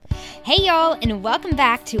Hey y'all, and welcome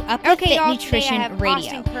back to Up With Fit Nutrition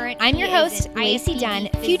Radio. I'm your host, Lacey Dunn,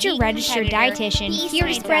 future registered dietitian, here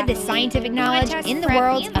to spread the scientific knowledge in the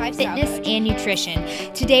world of fitness and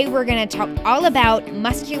nutrition. Today we're going to talk all about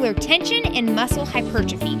muscular tension and muscle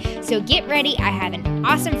hypertrophy. So get ready, I have an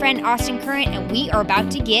awesome friend, Austin Current, and we are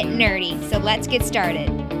about to get nerdy. So let's get started.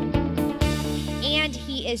 And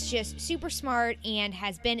he is just super smart and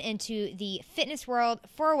has been into the fitness world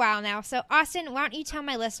for a while now. So Austin, why don't you tell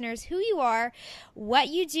my listeners who you are, what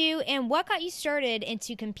you do, and what got you started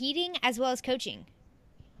into competing as well as coaching?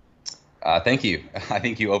 Thank you. I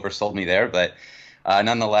think you oversold me there, but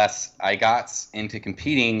nonetheless, I got into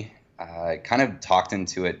competing, kind of talked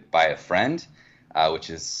into it by a friend, which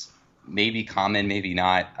is maybe common, maybe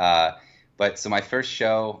not. But so my first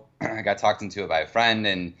show, I got talked into it by a friend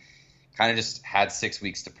and kind of just had 6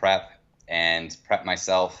 weeks to prep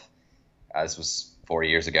myself. This was 4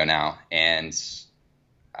 years ago now. And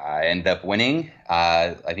I ended up winning,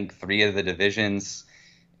 I think 3 of the divisions,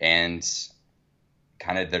 and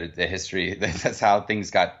kind of the history. That's how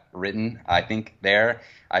things got written. I think there,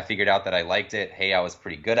 I figured out that I liked it. Hey, I was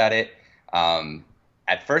pretty good at it.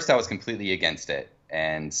 At first I was completely against it.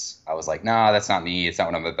 And I was like, nah, that's not me. It's not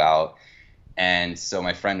what I'm about. And so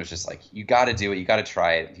my friend was just like, you got to do it. You got to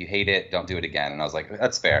try it. If you hate it, don't do it again. And I was like,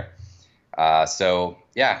 that's fair. So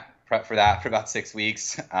yeah, prep for that for about 6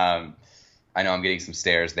 weeks. I know I'm getting some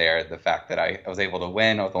stares there. The fact that I was able to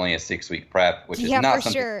win with only a 6-week prep, which is not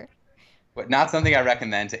something, sure. But not something I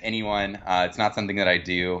recommend to anyone. It's not something that I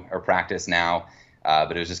do or practice now.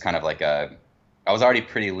 But it was just kind of like I was already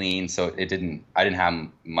pretty lean, so I didn't have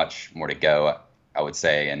much more to go, I would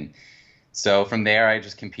say. And so from there, I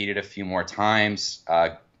just competed a few more times,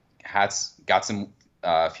 got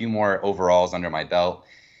a few more overalls under my belt,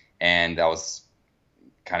 and I was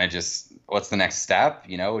kind of just, what's the next step?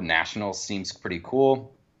 You know, nationals seems pretty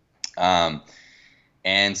cool.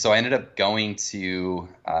 And so I ended up going to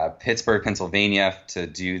Pittsburgh, Pennsylvania to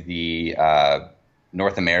do the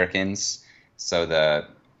North Americans. So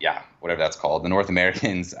whatever that's called, the North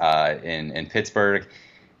Americans in Pittsburgh,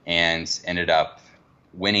 and ended up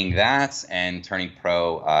winning that and turning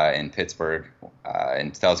pro in Pittsburgh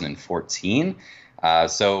in 2014.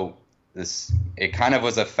 So it kind of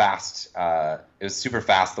was it was super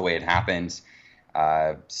fast the way it happened.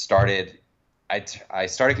 I started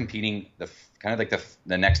competing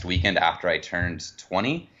the next weekend after I turned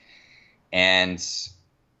 20, and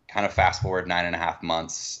kind of fast forward 9.5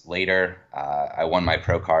 months later, I won my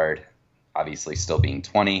pro card, obviously still being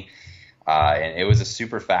 20. And it was a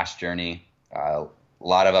super fast journey. A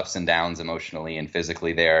lot of ups and downs emotionally and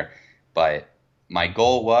physically there, but my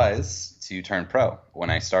goal was to turn pro when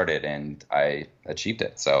I started, and I achieved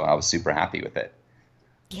it. So I was super happy with it.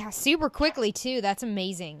 Yeah, super quickly too. That's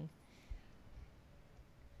amazing.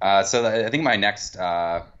 So I think my next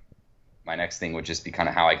thing would just be kind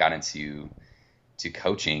of how I got into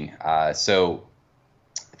coaching. So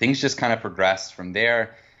things just kind of progressed from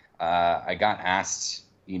there. I got asked,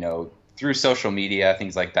 through social media,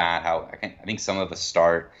 things like that, I think some of the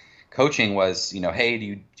start coaching was, hey,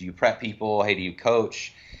 do you prep people? Hey, do you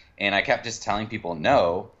coach? And I kept just telling people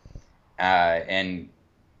no, and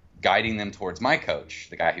guiding them towards my coach,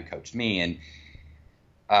 the guy who coached me.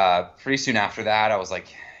 And pretty soon after that, I was like,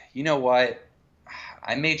 you know what?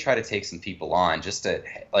 I may try to take some people on just to,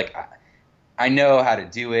 I know how to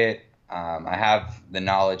do it. I have the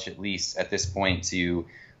knowledge, at least at this point, to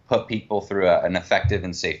put people through an effective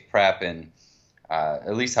and safe prep, and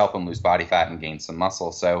at least help them lose body fat and gain some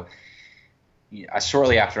muscle. So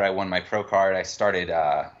shortly after I won my pro card, I started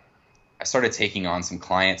taking on some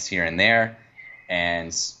clients here and there,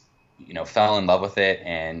 and fell in love with it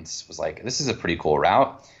and was like, this is a pretty cool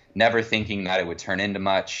route. Never thinking that it would turn into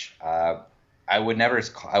much. I would never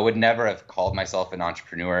have called myself an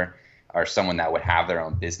entrepreneur or someone that would have their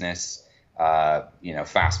own business.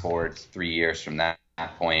 Fast forward 3 years from that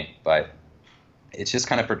point, but it's just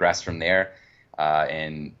kind of progressed from there.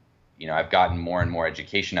 And I've gotten more and more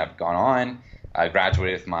education. I've gone on. I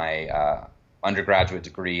graduated with my undergraduate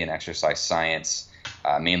degree in exercise science,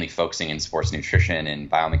 mainly focusing in sports nutrition and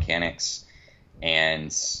biomechanics,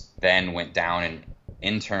 and then went down and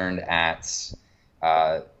interned at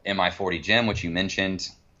MI40 Gym, which you mentioned,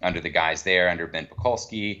 under the guys there, under Ben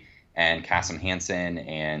Pekulski and Kasim Hansen,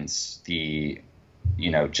 and just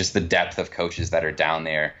the depth of coaches that are down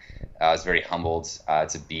there. I was very humbled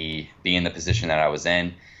to be in the position that I was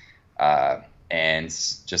in, and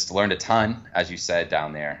just learned a ton, as you said,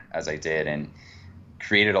 down there, as I did, and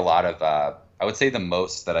created a lot of, I would say the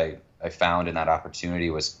most that I found in that opportunity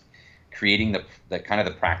was creating the kind of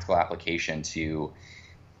the practical application to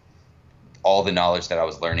all the knowledge that I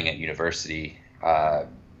was learning at university.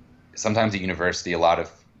 Sometimes at university,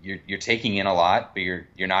 you're taking in a lot, but you're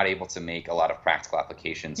not able to make a lot of practical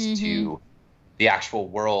applications to the actual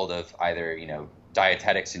world of either,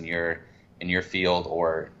 dietetics in your field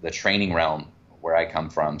or the training realm where I come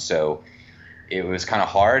from. So it was kind of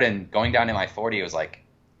hard, and going down to my 40, it was like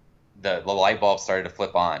the light bulb started to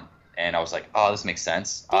flip on, and I was like, oh, this makes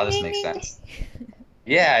sense. Oh, this makes sense.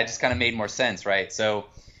 Yeah, it just kind of made more sense, right? So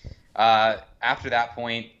after that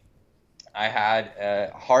point, I had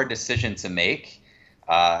a hard decision to make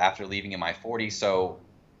after leaving in my 40s. So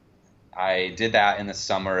I did that in the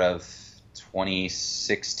summer of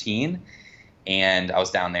 2016, and I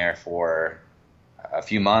was down there for a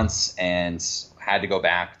few months and had to go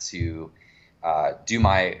back to do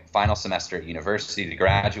my final semester at university to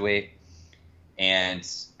graduate. And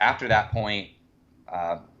after that point,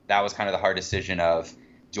 that was kind of the hard decision of,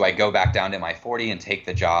 do I go back down to my 40 and take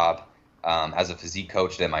the job as a physique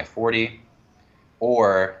coach at my 40,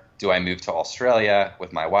 or do I move to Australia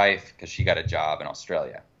with my wife because she got a job in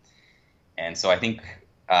Australia? And so I think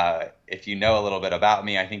if you know a little bit about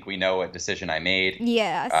me, I think we know what decision I made.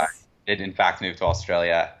 Yes. Did in fact move to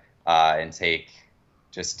Australia and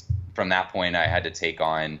just from that point, I had to take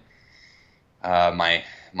on my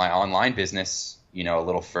online business, a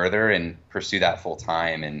little further and pursue that full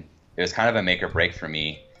time. And it was kind of a make or break for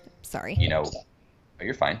me. Sorry. Oh,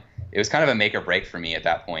 you're fine. It was kind of a make or break for me at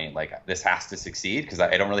that point. Like, this has to succeed because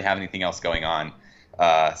I don't really have anything else going on.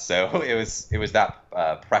 So it was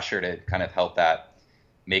that pressure to kind of help that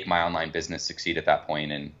make my online business succeed at that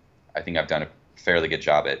point. And I think I've done a fairly good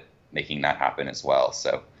job at making that happen as well.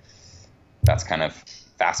 So that's kind of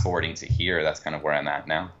fast forwarding to here. That's kind of where I'm at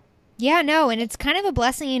now. Yeah, no, and it's kind of a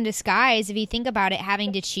blessing in disguise if you think about it,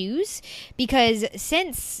 having to choose, because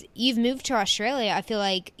since you've moved to Australia, I feel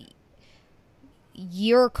like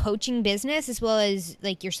your coaching business as well as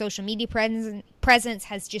like your social media presence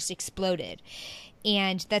has just exploded.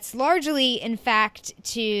 And that's largely, in fact,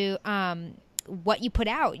 to what you put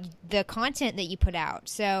out, the content that you put out.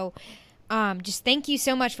 So just thank you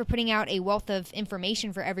so much for putting out a wealth of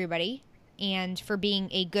information for everybody and for being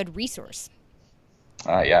a good resource.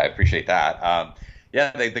 Yeah, I appreciate that.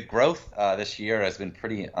 The growth this year has been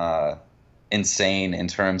pretty insane in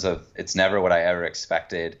terms of, it's never what I ever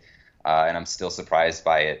expected. And I'm still surprised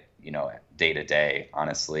by it, day to day,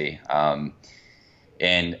 honestly.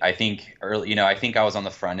 And I think I think I was on the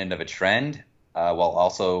front end of a trend while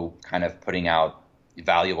also kind of putting out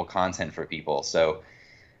valuable content for people. So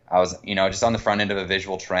I was, just on the front end of a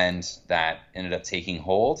visual trend that ended up taking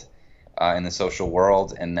hold in the social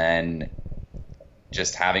world, and then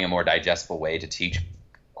just having a more digestible way to teach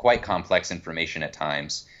quite complex information at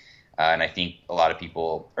times. And I think a lot of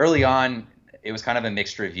people early on, it was kind of a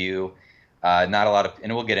mixed review. Not a lot of,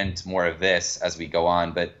 and we'll get into more of this as we go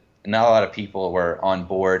on, but not a lot of people were on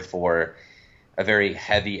board for a very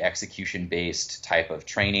heavy execution-based type of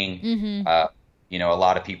training. Mm-hmm. A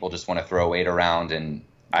lot of people just want to throw weight around, and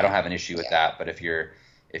I don't have an issue with that. But if your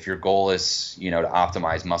goal is, to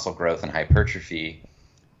optimize muscle growth and hypertrophy,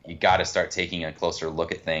 you got to start taking a closer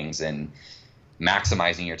look at things and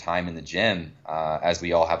maximizing your time in the gym, as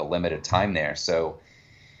we all have a limited time there. So,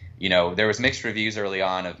 there was mixed reviews early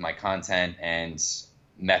on of my content and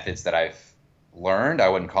methods that I've learned. I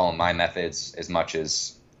wouldn't call them my methods as much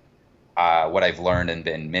as what I've learned and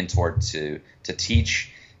been mentored to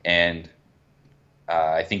teach. And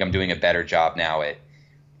I think I'm doing a better job now at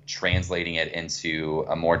translating it into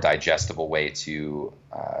a more digestible way to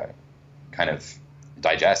kind of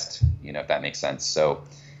digest, if that makes sense. So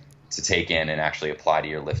to take in and actually apply to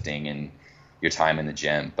your lifting and your time in the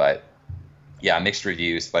gym. But yeah, mixed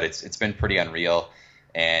reviews, but it's been pretty unreal.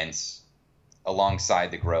 And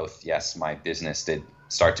alongside the growth, yes, my business did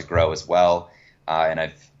start to grow as well. And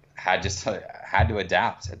I've had to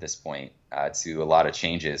adapt at this point to a lot of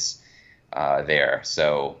changes there.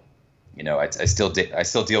 So, I still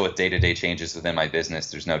deal with day-to-day changes within my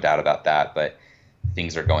business. There's no doubt about that, but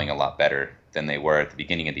things are going a lot better than they were at the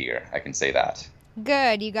beginning of the year. I can say that.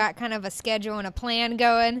 Good. You got kind of a schedule and a plan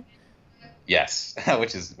going? Yes,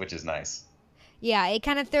 which is nice. Yeah, it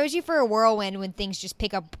kind of throws you for a whirlwind when things just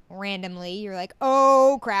pick up randomly. You're like,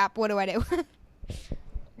 oh, crap, what do I do?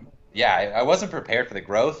 Yeah, I wasn't prepared for the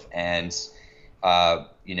growth. And,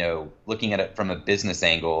 looking at it from a business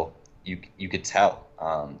angle, you could tell.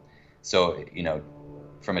 So,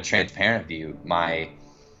 from a transparent view, my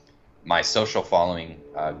social following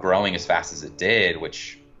growing as fast as it did,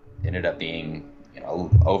 which ended up being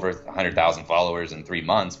over 100,000 followers in 3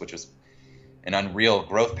 months, which was an unreal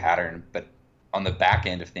growth pattern. But on the back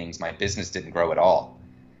end of things, my business didn't grow at all,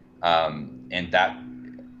 and that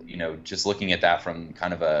just looking at that from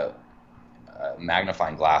kind of a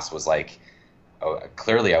magnifying glass was like, oh,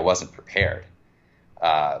 clearly I wasn't prepared.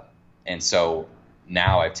 And so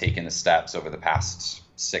now I've taken the steps over the past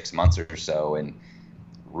 6 months or so and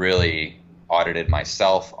really audited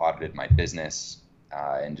myself, audited my business,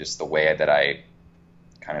 and just the way that I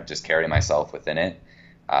kind of just carry myself within it,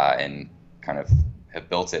 and kind of have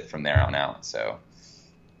built it from there on out. So,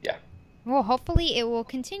 yeah. Well, hopefully it will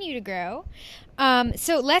continue to grow.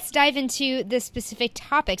 So let's dive into the specific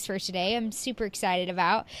topics for today. I'm super excited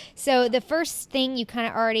about. So the first thing you kind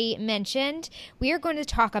of already mentioned, we are going to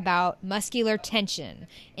talk about muscular tension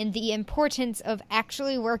and the importance of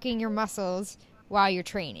actually working your muscles while you're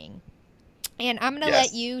training. And I'm going to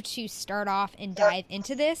let you to start off and dive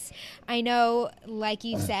into this. I know, like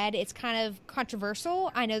you said, it's kind of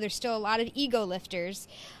controversial. I know there's still a lot of ego lifters,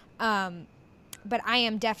 but I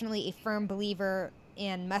am definitely a firm believer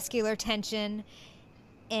in muscular tension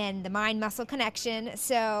and the mind-muscle connection.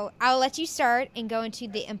 So I'll let you start and go into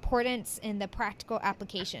the importance and the practical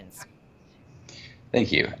applications.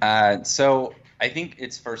 Thank you. So I think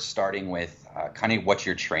it's first starting with kind of what's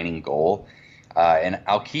your training goal. And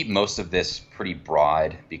I'll keep most of this pretty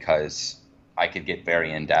broad because I could get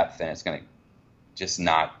very in-depth and it's going to just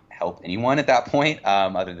not help anyone at that point,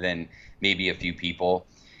 other than maybe a few people.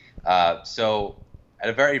 So at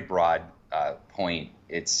a very broad point,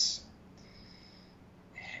 it's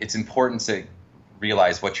important to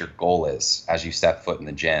realize what your goal is as you step foot in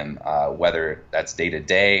the gym, whether that's day to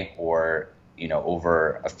day or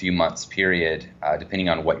over a few months period, depending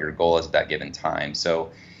on what your goal is at that given time.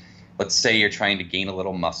 So let's say you're trying to gain a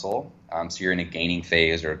little muscle, so you're in a gaining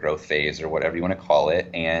phase or a growth phase or whatever you want to call it,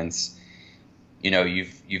 and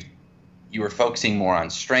you were focusing more on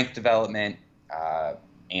strength development,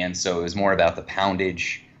 and so it was more about the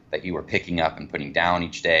poundage that you were picking up and putting down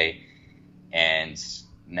each day, and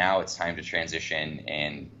now it's time to transition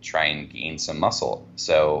and try and gain some muscle.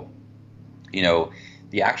 So,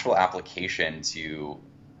 the actual application to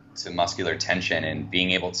muscular tension and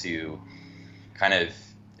being able to kind of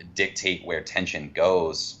dictate where tension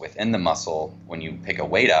goes within the muscle when you pick a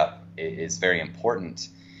weight up is very important.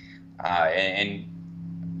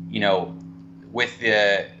 With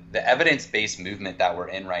the evidence-based movement that we're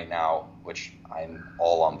in right now, which I'm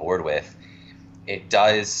all on board with, it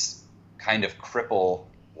does kind of cripple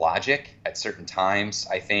logic at certain times,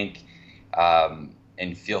 I think,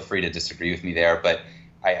 and feel free to disagree with me there, but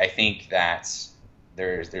I think that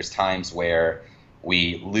there's times where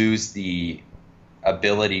we lose the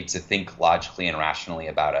ability to think logically and rationally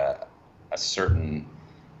about a certain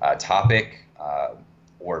topic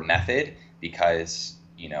or method because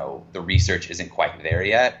the research isn't quite there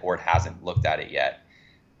yet or it hasn't looked at it yet,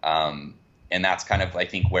 and that's kind of I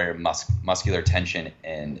think where muscular tension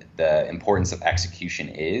and the importance of execution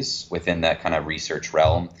is within that kind of research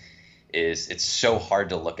realm. It's so hard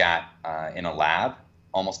to look at in a lab,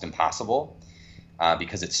 almost impossible,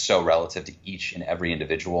 because it's so relative to each and every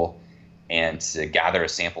individual. And to gather a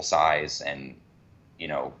sample size and,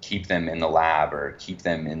 keep them in the lab or keep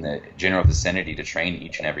them in the general vicinity to train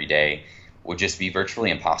each and every day would just be virtually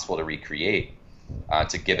impossible to recreate,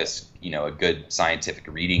 to give us, a good scientific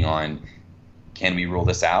reading on, can we rule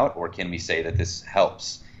this out or can we say that this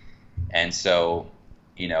helps? And so,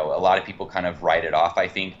 a lot of people kind of write it off, I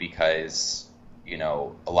think, because,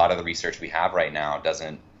 a lot of the research we have right now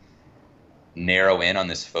doesn't narrow in on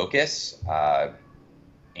this focus.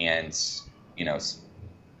 And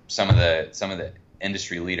some of the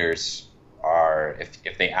industry leaders are,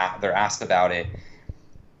 if they're asked about it,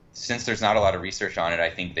 since there's not a lot of research on it, I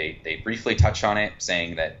think they briefly touch on it,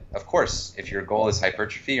 saying that of course if your goal is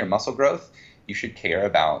hypertrophy or muscle growth, you should care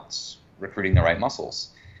about recruiting the right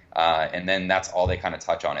muscles, and then that's all they kind of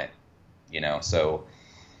touch on it. So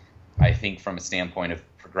I think from a standpoint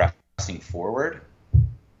of progressing forward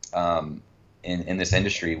in this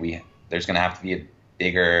industry, there's going to have to be a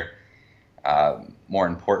bigger, more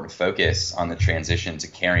important focus on the transition to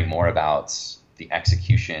caring more about the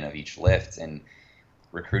execution of each lift and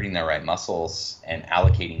recruiting the right muscles and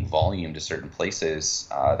allocating volume to certain places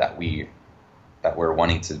that we're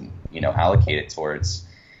wanting to allocate it towards.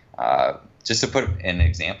 Just to put an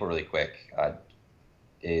example really quick,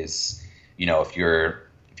 is if you're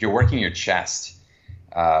working your chest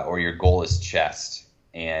or your goal is chest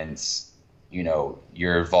and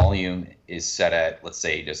your volume is set at, let's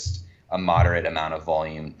say, just a moderate amount of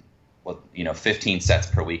volume, 15 sets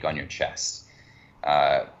per week on your chest,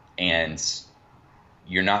 and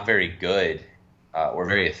you're not very good or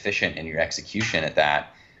very efficient in your execution at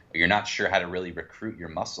that, or you're not sure how to really recruit your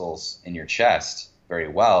muscles in your chest very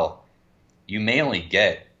well, you may only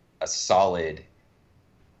get a solid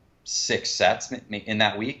 6 sets in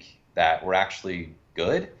that week that were actually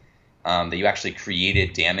good, that you actually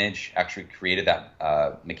created damage, actually created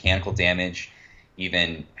that mechanical damage,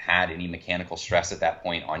 even had any mechanical stress at that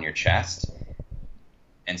point on your chest.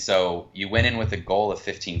 And so you went in with a goal of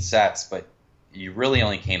 15 sets, but you really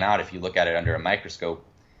only came out, if you look at it under a microscope,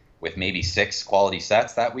 with maybe 6 quality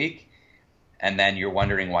sets that week. And then you're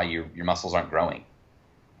wondering why your muscles aren't growing.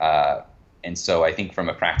 And so I think from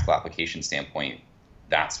a practical application standpoint,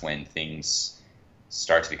 that's when things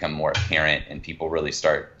start to become more apparent and people really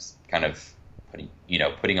start kind of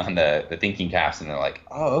putting on the thinking caps, and they're like,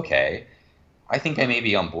 oh, okay, I think I may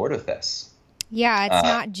be on board with this. Yeah, it's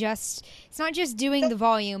not just doing the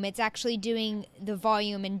volume, it's actually doing the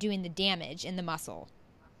volume and doing the damage in the muscle.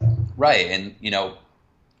 Right. And,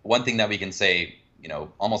 one thing that we can say,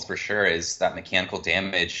 almost for sure, is that mechanical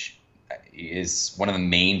damage is one of the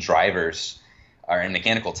main drivers, and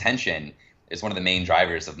mechanical tension is one of the main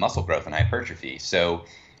drivers of muscle growth and hypertrophy. So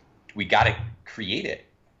we got to create it.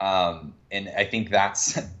 And I think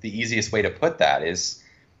that's the easiest way to put that is,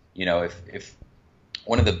 if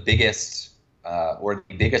one of the biggest or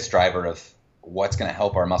the biggest driver of what's going to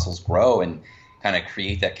help our muscles grow and kind of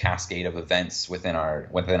create that cascade of events within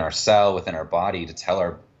our cell, within our body, to tell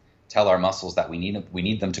our muscles that we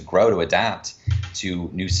need them to grow, to adapt to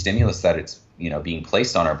new stimulus that it's being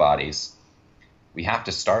placed on our bodies. We have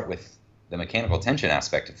to start with the mechanical tension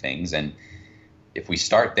aspect of things, and if we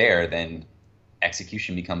start there, then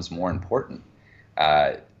execution becomes more important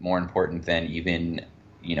than even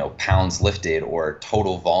pounds lifted or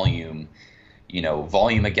total volume.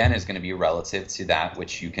 Volume again is going to be relative to that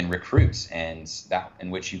which you can recruit and that in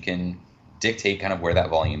which you can dictate kind of where that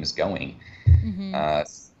volume is going.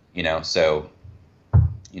 Mm-hmm. So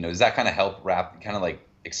does that kind of help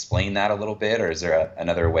explain that a little bit, or is there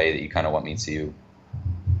another way that you kind of want me to?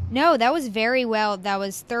 No, that was that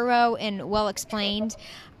was thorough and well explained.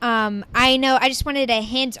 I just wanted to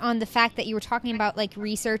hint on the fact that you were talking about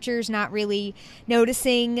researchers not really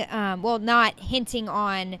noticing, not hinting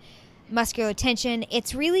on muscular tension.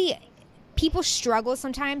 It's really, people struggle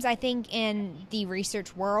sometimes, I think, in the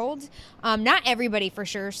research world. Not everybody for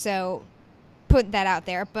sure, so put that out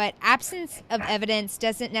there, but absence of evidence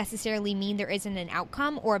doesn't necessarily mean there isn't an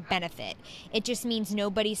outcome or a benefit. It just means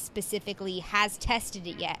nobody specifically has tested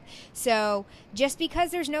it yet. So just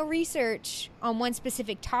because there's no research on one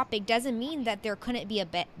specific topic doesn't mean that there couldn't be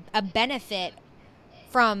a benefit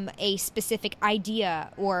from a specific idea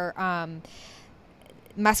or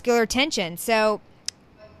muscular tension. So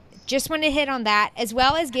just want to hit on that, as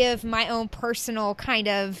well as give my own personal kind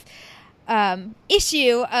of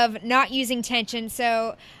issue of not using tension.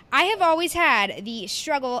 So I have always had the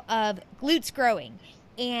struggle of glutes growing,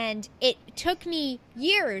 and it took me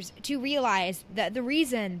years to realize that the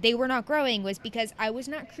reason they were not growing was because I was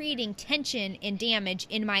not creating tension and damage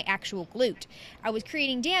in my actual glute. I was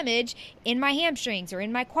creating damage in my hamstrings or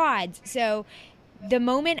in my quads. So the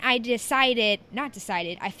moment I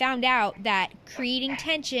found out that creating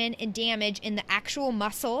tension and damage in the actual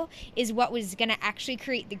muscle is what was going to actually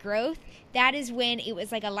create the growth, that is when it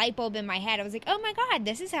was like a light bulb in my head. I was like, oh my God,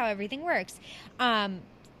 this is how everything works. And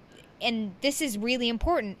this is really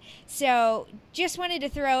important. So just wanted to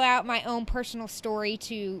throw out my own personal story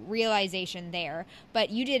to realization there.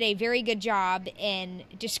 But you did a very good job in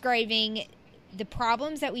describing the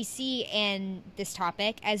problems that we see in this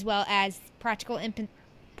topic, as well as practical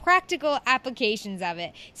applications of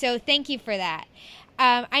it. So thank you for that.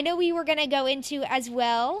 I know we were going to go into as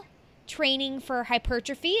well training for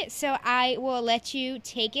hypertrophy, so I will let you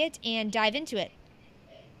take it and dive into it.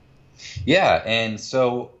 Yeah, and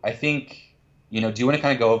so I think, do you want to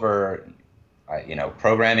kind of go over,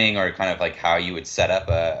 programming, or kind of like how you would set up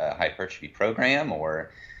a hypertrophy program,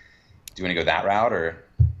 or do you want to go that route, or?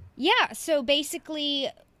 Yeah, so basically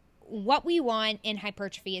what we want in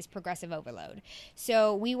hypertrophy is progressive overload.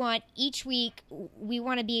 So we want each week, we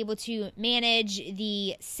want to be able to manage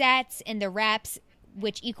the sets and the reps,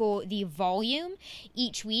 which equal the volume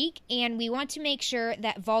each week. And we want to make sure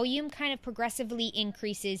that volume kind of progressively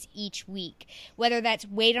increases each week, whether that's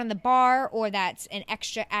weight on the bar or that's an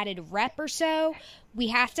extra added rep or so. We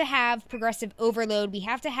have to have progressive overload. We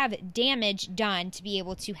have to have damage done to be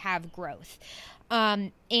able to have growth.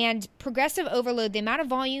 And progressive overload, the amount of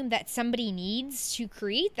volume that somebody needs to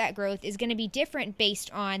create that growth is going to be different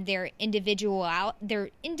based on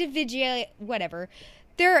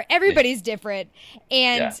everybody's different.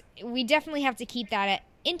 And we definitely have to keep that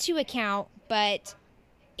into account. But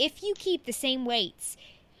if you keep the same weights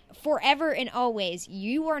forever and always,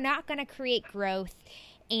 you are not going to create growth,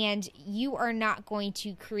 and you are not going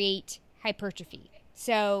to create hypertrophy.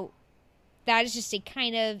 So that is just a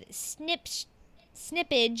kind of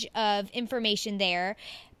snippage of information there.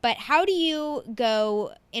 But how do you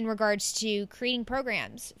go in regards to creating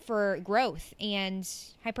programs for growth and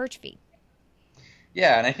hypertrophy?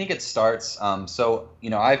 Yeah, and I think it starts. I've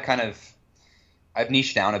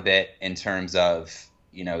niched down a bit in terms of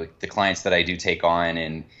the clients that I do take on,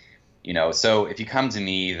 and so if you come to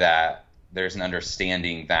me that there's an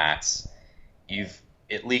understanding that you've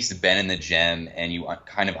at least been in the gym and you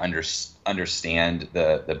kind of understand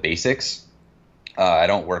the basics. I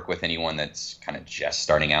don't work with anyone that's kind of just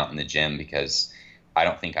starting out in the gym because I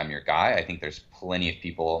don't think I'm your guy. I think there's plenty of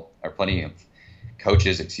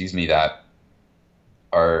coaches, that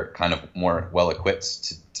are kind of more well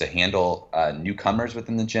equipped to handle newcomers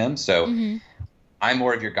within the gym. So I'm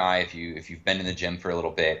more of your guy if you've been in the gym for a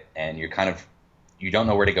little bit and you don't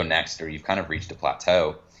know where to go next, or you've kind of reached a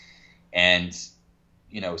plateau. And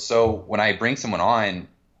so when I bring someone on,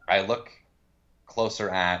 I look closer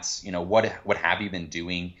at what have you been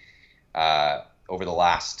doing over the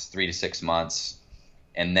last 3 to 6 months,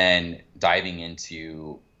 and then diving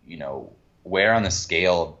into where on the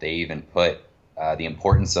scale they even put the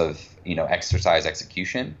importance of exercise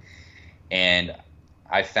execution. And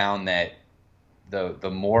I found that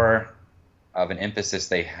the more of an emphasis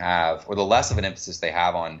they have, or the less of an emphasis they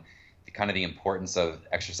have on the importance of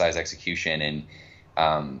exercise execution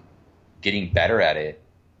and getting better at it,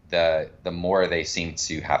 the more they seem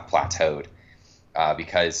to have plateaued.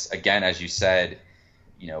 Because again, as you said,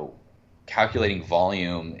 calculating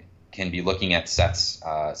volume can be looking at sets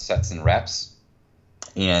and reps,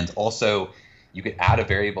 and also you could add a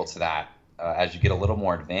variable to that as you get a little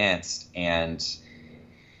more advanced, and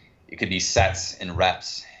it could be sets and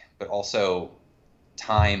reps, but also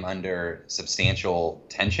time under substantial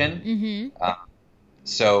tension.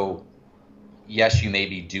 So yes, you may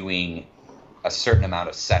be doing a certain amount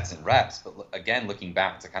of sets and reps, but again, looking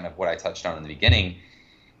back to kind of what I touched on in the beginning,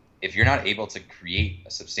 if you're not able to create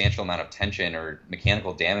a substantial amount of tension or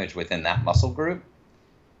mechanical damage within that muscle group,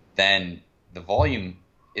 then the volume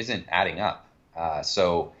isn't adding up.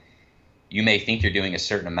 So you may think you're doing a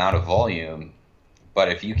certain amount of volume, but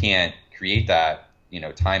if you can't create that,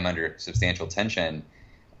 time under substantial tension,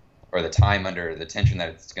 or the time under the tension that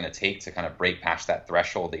it's going to take to kind of break past that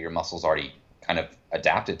threshold that your muscles already kind of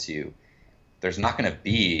adapted to, there's not going to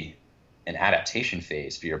be an adaptation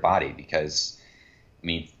phase for your body. Because,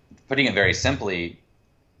 putting it very simply,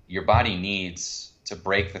 your body needs to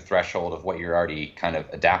break the threshold of what you're already kind of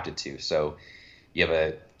adapted to. So you have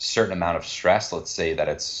a certain amount of stress, let's say that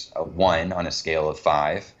it's a 1 on a scale of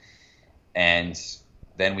 5, and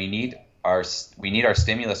then we need our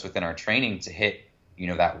stimulus within our training to hit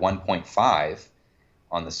that 1.5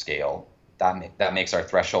 on the scale. That makes our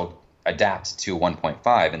threshold adapt to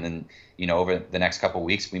 1.5, and then over the next couple of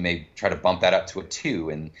weeks we may try to bump that up to a 2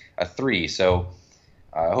 and a 3. So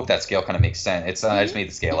I hope that scale kind of makes sense. I just made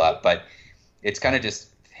the scale up, but it's kind of just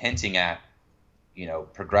hinting at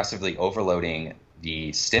progressively overloading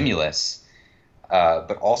the stimulus,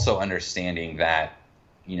 but also understanding that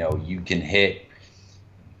you can hit,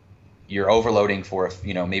 you're overloading for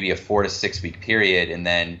maybe a 4 to 6 week period, and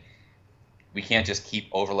then we can't just keep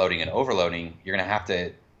overloading and overloading. You're going to have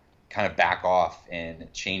to kind of back off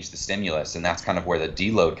and change the stimulus, and that's kind of where the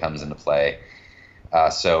deload comes into play.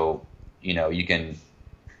 So you can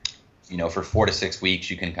for 4 to 6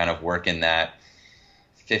 weeks you can kind of work in that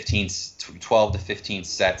 12 to 15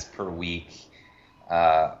 sets per week,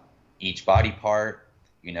 each body part,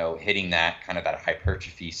 hitting that kind of that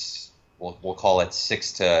hypertrophy, we'll call it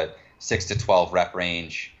 6 to 12 rep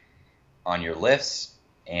range on your lifts,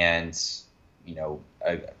 and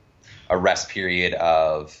a rest period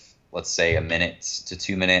of, let's say, 1 minute to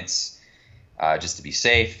 2 minutes, just to be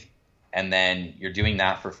safe. And then you're doing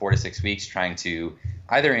that for 4 to 6 weeks, trying to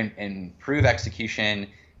either improve execution,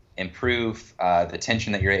 improve the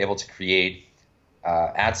tension that you're able to create,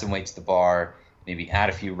 add some weight to the bar, maybe add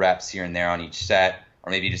a few reps here and there on each set,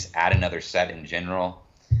 or maybe just add another set in general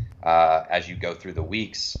as you go through the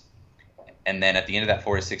weeks. And then at the end of that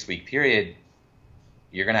 4 to 6 week period,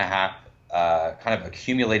 you're going to have kind of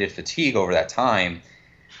accumulated fatigue over that time,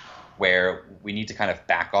 where we need to kind of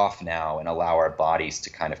back off now and allow our bodies to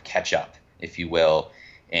kind of catch up, if you will.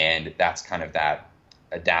 And that's kind of that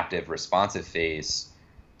adaptive responsive phase.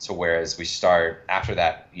 So whereas we start after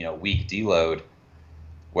that, week deload,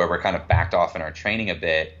 where we're kind of backed off in our training a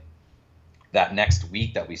bit, that next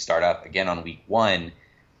week that we start up again on week 1,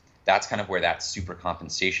 that's kind of where that super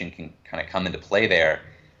compensation can kind of come into play there.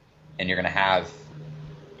 And you're going to have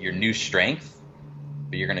your new strength,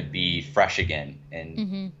 but you're going to be fresh again.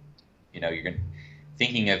 And, you're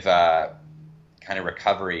thinking of kind of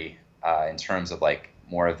recovery in terms of like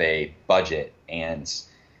more of a budget, and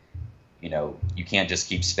you can't just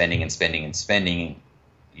keep spending and spending and spending.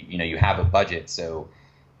 You have a budget, so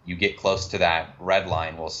you get close to that red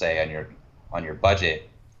line, we'll say, on your budget.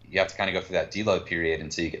 You have to kind of go through that deload period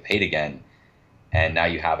until you get paid again, and now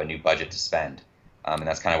you have a new budget to spend. And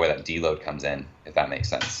that's kind of where that deload comes in, if that makes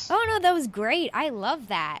sense. Oh, no, that was great. I love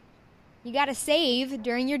that. You got to save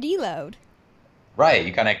during your deload. Right.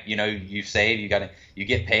 You kind of, you save, you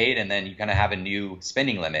get paid, and then you kind of have a new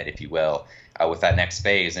spending limit, if you will, with that next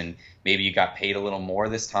phase. And maybe you got paid a little more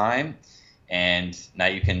this time, and now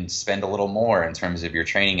you can spend a little more in terms of your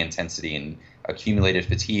training intensity and accumulated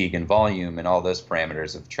fatigue and volume and all those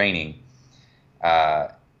parameters of training.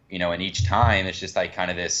 And each time it's just like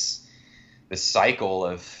kind of this cycle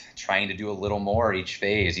of trying to do a little more each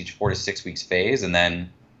phase, each 4 to 6 weeks phase. And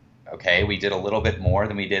then, okay, we did a little bit more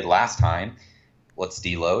than we did last time. Let's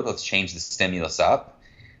deload. Let's change the stimulus up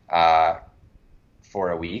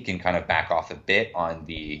for a week and kind of back off a bit on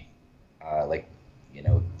the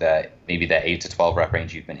maybe the 8 to 12 rep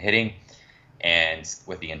range you've been hitting, and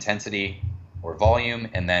with the intensity or volume,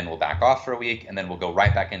 and then we'll back off for a week, and then we'll go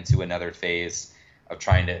right back into another phase of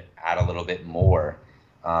trying to add a little bit more.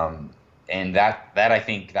 And that I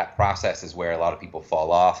think that process is where a lot of people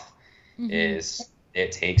fall off. Is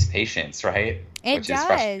it takes patience, right? It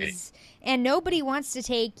does. And nobody wants to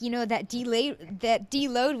take, that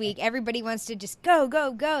deload week. Everybody wants to just go,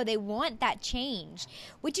 go, go. They want that change,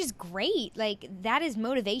 which is great. Like, that is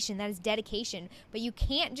motivation. That is dedication. But you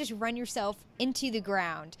can't just run yourself into the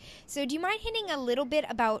ground. So do you mind hitting a little bit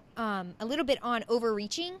on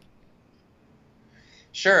overreaching?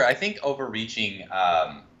 Sure. I think overreaching,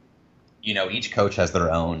 each coach has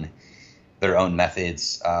their own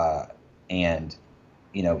methods, and,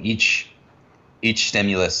 each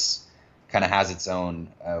stimulus kind of has its own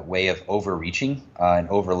way of overreaching and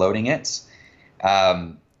overloading it.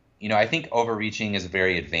 I think overreaching is a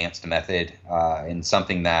very advanced method and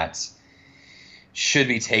something that should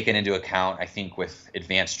be taken into account, I think, with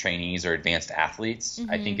advanced trainees or advanced athletes.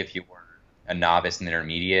 I think if you were a novice and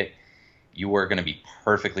intermediate, you were going to be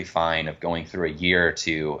perfectly fine of going through a year or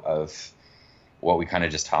two of what we kind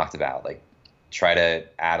of just talked about, like try to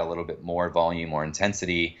add a little bit more volume or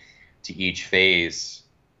intensity to each phase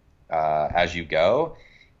as you go.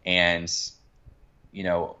 And, so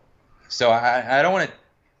I don't want to,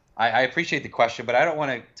 I appreciate the question, but I don't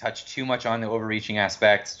want to touch too much on the overreaching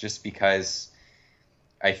aspects, just because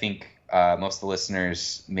I think most of the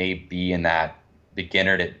listeners may be in that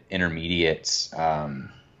beginner to intermediate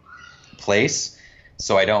place.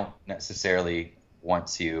 So I don't necessarily want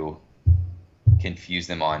to confuse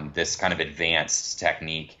them on this kind of advanced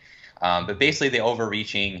technique. But basically the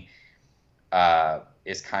overreaching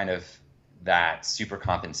is kind of that super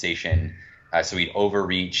compensation. So we'd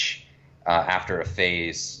overreach after a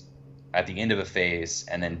phase, at the end of a phase,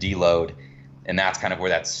 and then deload. And that's kind of where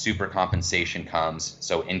that super compensation comes.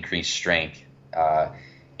 So increased strength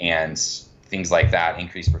and things like that,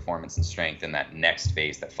 increased performance and strength in that next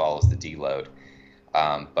phase that follows the deload.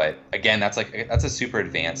 But again, that's a super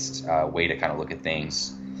advanced way to kind of look at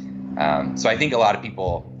things. So I think a lot of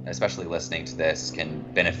people, especially listening to this, can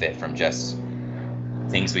benefit from just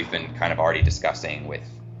things we've been kind of already discussing, with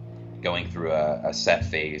going through a set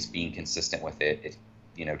phase, being consistent with it,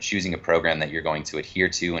 choosing a program that you're going to adhere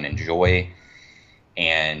to and enjoy,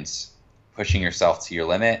 and pushing yourself to your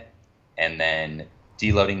limit, and then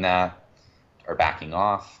deloading that or backing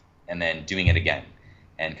off, and then doing it again,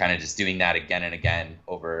 and kind of just doing that again and again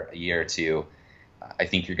over a year or two. I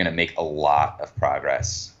think you're going to make a lot of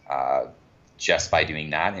progress just by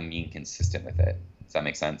doing that and being consistent with it. Does that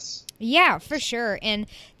make sense? Yeah, for sure. And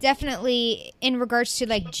definitely in regards to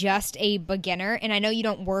like just a beginner, and I know you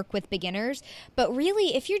don't work with beginners, but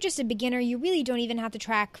really if you're just a beginner, you really don't even have to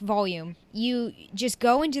track volume. You just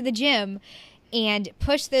go into the gym and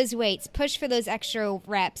push those weights, push for those extra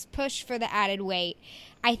reps, push for the added weight.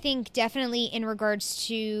 I think definitely in regards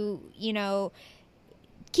to,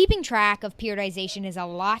 keeping track of periodization is a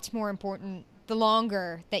lot more important the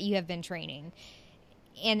longer that you have been training.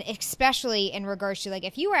 And especially in regards to, like,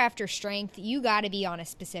 if you are after strength, you got to be on a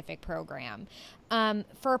specific program.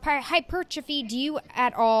 For hypertrophy, do you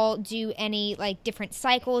at all do any, like, different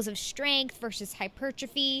cycles of strength versus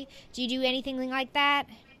hypertrophy? Do you do anything like that?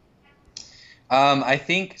 I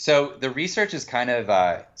think, so the research is kind of,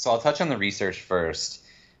 so I'll touch on the research first.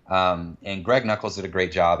 And Greg Nuckols did a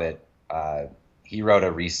great job at, he wrote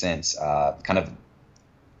a recent kind of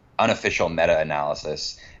unofficial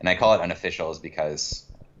meta-analysis. And I call it unofficial is because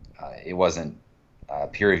it wasn't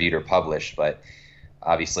peer-reviewed or published, but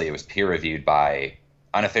obviously it was peer-reviewed by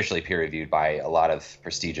unofficially peer reviewed by a lot of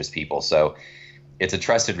prestigious people. So it's a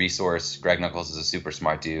trusted resource. Greg Nuckols is a super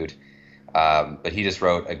smart dude. But he just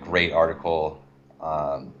wrote a great article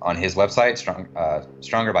on his website,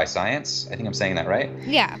 Stronger by Science. I think I'm saying that right.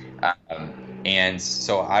 Yeah. And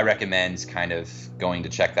so I recommend kind of going to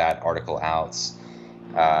check that article out.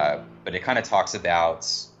 But it kind of talks about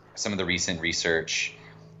some of the recent research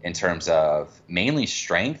in terms of mainly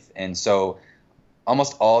strength. And so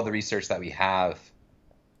almost all the research that we have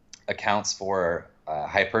accounts for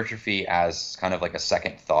hypertrophy as kind of like a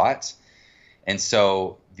second thought. And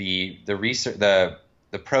so the research, the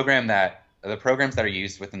programs that are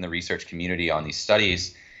used within the research community on these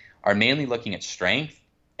studies are mainly looking at strength.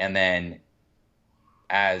 And then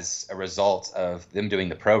as a result of them doing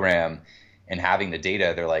the program and having the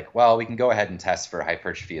data, they're like, well, we can go ahead and test for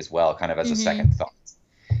hypertrophy as well, kind of as a second thought.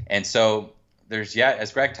 And so there's yet,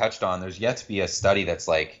 as Greg touched on, there's yet to be a study that's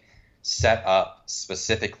like set up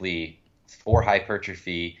specifically for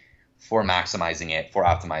hypertrophy, for maximizing it, for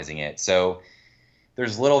optimizing it. So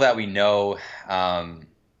there's little that we know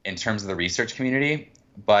in terms of the research community,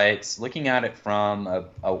 but looking at it from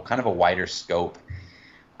a kind of a wider scope,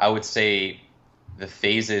 I would say the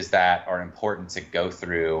phases that are important to go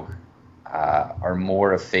through are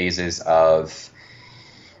more of phases of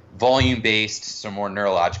volume-based, so more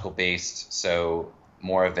neurological-based, so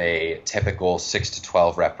more of a typical 6 to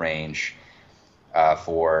 12 rep range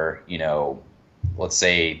for, let's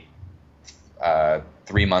say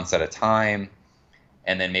 3 months at a time.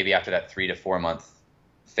 And then maybe after that 3 to 4 month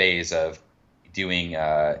phase of doing,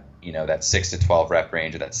 that 6 to 12 rep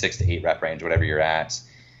range or that 6 to 8 rep range, whatever you're at,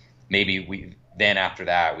 maybe then after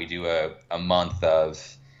that, we do a month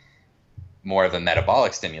of more of a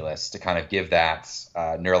metabolic stimulus to kind of give that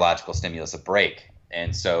neurological stimulus a break.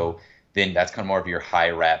 And so then that's kind of more of your high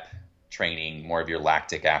rep training, more of your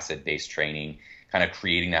lactic acid based training, kind of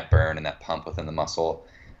creating that burn and that pump within the muscle,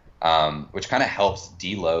 which kind of helps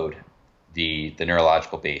deload the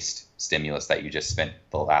neurological based stimulus that you just spent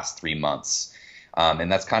the last 3 months.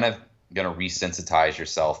 And that's kind of going to resensitize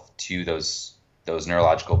yourself to those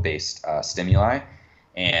neurological based stimuli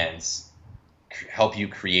and help you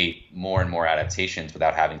create more and more adaptations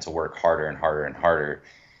without having to work harder and harder and harder.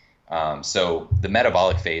 So the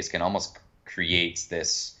metabolic phase can almost create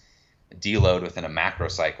this deload within a macro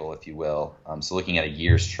cycle, if you will. So looking at a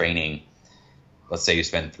year's training, let's say you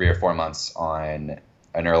spend 3 or 4 months on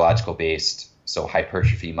a neurological based, so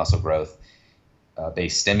hypertrophy, muscle growth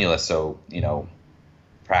based stimulus. So,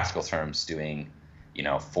 practical terms, doing,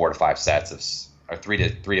 4 to 5 sets or 3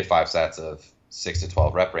 to 5 sets of 6 to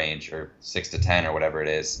 12 rep range or 6 to 10 or whatever it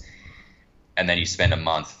is. And then you spend a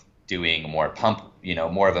month doing more pump,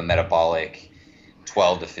 more of a metabolic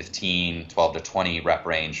 12 to 15, 12 to 20 rep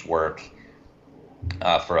range work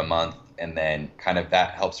for a month. And then kind of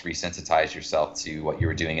that helps resensitize yourself to what you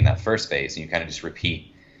were doing in that first phase. And you kind of just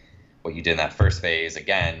repeat what you did in that first phase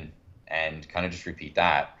again and kind of just repeat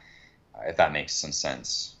that, if that makes some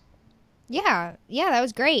sense. Yeah, that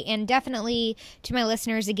was great. And definitely to my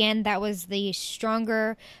listeners, again, that was the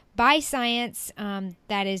Stronger by Science.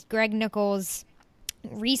 That is Greg Nuckols'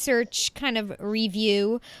 research kind of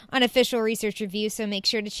review, unofficial research review. So make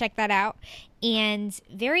sure to check that out. And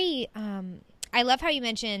I love how you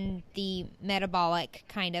mentioned the metabolic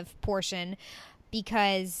kind of portion,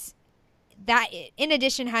 because that in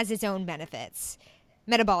addition has its own benefits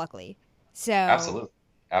metabolically. So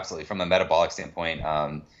Absolutely. From a metabolic standpoint,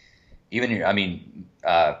 from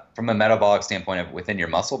a metabolic standpoint of within your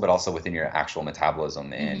muscle, but also within your actual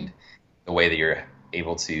metabolism and the way that you're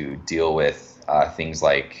able to deal with things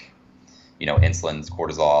like, insulin,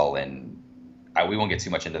 cortisol, and we won't get too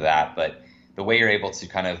much into that, but the way you're able to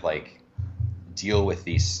kind of like deal with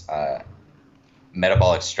these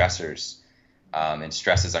metabolic stressors and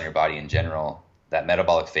stresses on your body in general, that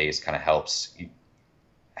metabolic phase kind of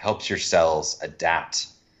helps your cells adapt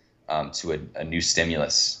to a new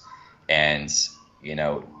stimulus. And,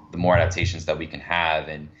 the more adaptations that we can have,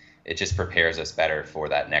 and it just prepares us better for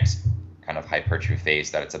that next kind of hypertrophy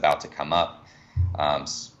phase that it's about to come up.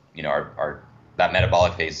 That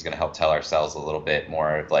metabolic phase is going to help tell our cells a little bit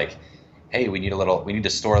more of like, hey, we need to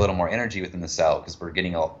store a little more energy within the cell because we're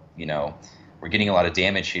getting a lot of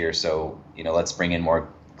damage here. So, let's bring in more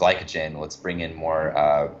glycogen. Let's bring in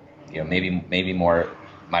more, maybe more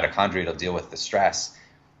mitochondria to deal with the stress.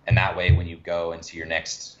 And that way, when you go into your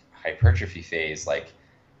next hypertrophy phase, like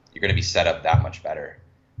you're going to be set up that much better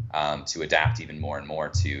to adapt even more and more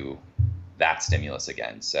to that stimulus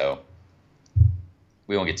again. So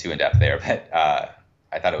we won't get too in depth there, but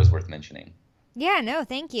I thought it was worth mentioning. Yeah, no,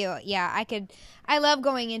 thank you. Yeah, I love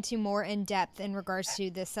going into more in depth in regards to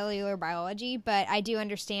the cellular biology, but I do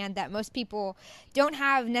understand that most people don't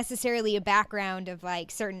have necessarily a background of like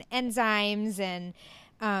certain enzymes, and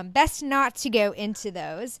best not to go into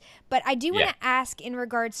those. But I do want to ask in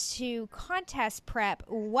regards to contest prep,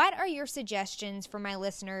 what are your suggestions for my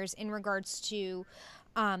listeners in regards to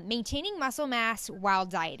maintaining muscle mass while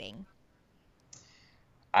dieting?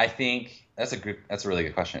 I think that's a really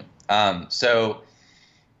good question. So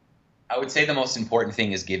I would say the most important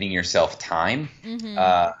thing is giving yourself time.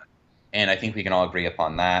 And I think we can all agree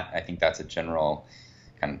upon that. I think that's the general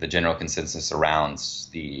consensus around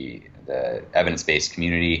the evidence-based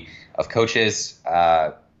community of coaches.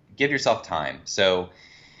 Give yourself time. So,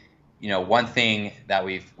 one thing that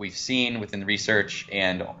we've seen within the research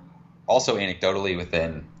and also anecdotally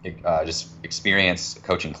within just experience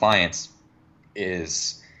coaching clients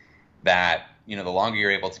is that, the longer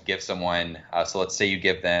you're able to give someone, so let's say you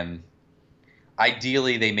give them,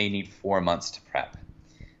 ideally they may need 4 months to prep.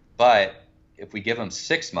 But if we give them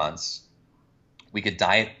 6 months, we could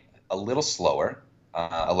diet a little slower,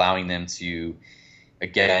 allowing them to,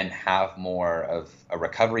 again, have more of a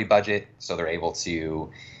recovery budget. So they're able to,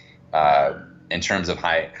 in terms of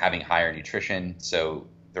having higher nutrition, so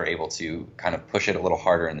they're able to kind of push it a little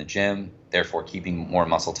harder in the gym, therefore keeping more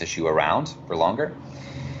muscle tissue around for longer.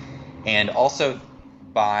 And also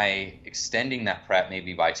by extending that prep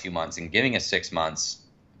maybe by 2 months and giving us 6 months,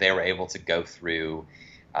 they were able to go through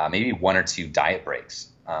maybe 1 or 2 diet breaks,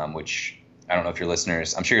 which I don't know if your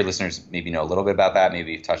listeners, I'm sure your listeners maybe know a little bit about that.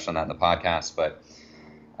 Maybe you've touched on that in the podcast, but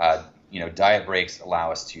diet breaks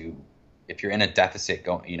allow us to, if you're in a deficit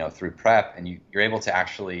through prep and you're able to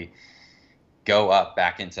actually go up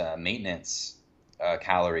back into maintenance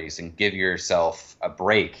calories and give yourself a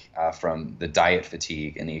break from the diet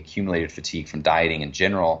fatigue and the accumulated fatigue from dieting in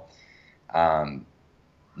general,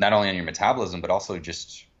 not only on your metabolism, but also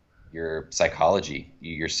just your psychology,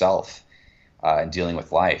 yourself, and dealing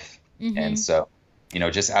with life. And so,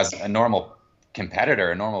 just as a normal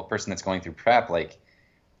competitor, a normal person that's going through prep,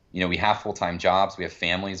 we have full-time jobs, we have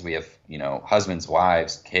families, we have, husbands,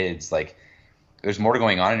 wives, kids, there's more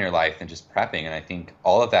going on in your life than just prepping. And I think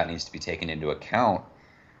all of that needs to be taken into account,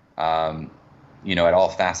 at all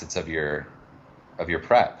facets of your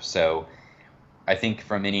prep. So I think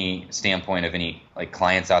from any standpoint of any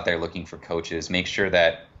clients out there looking for coaches, make sure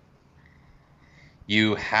that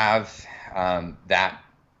you have that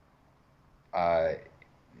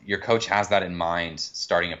your coach has that in mind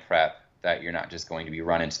starting a prep, that you're not just going to be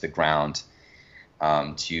run into the ground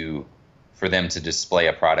for them to display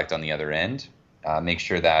a product on the other end. Make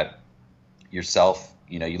sure that yourself,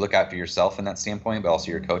 you look out for yourself in that standpoint, but also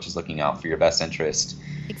your coach is looking out for your best interest.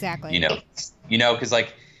 Exactly. Because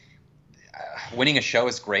winning a show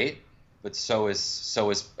is great, but so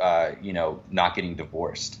is not getting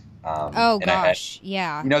divorced.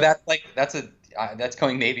 Yeah. That's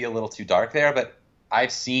going maybe a little too dark there, but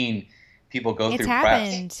I've seen people go through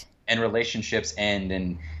prep and relationships end,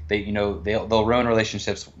 and they'll ruin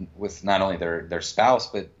relationships with not only their spouse,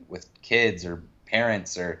 but with kids or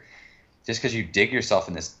parents, or just because you dig yourself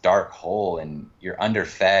in this dark hole and you're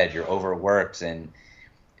underfed, you're overworked, and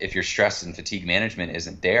if your stress and fatigue management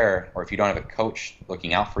isn't there, or if you don't have a coach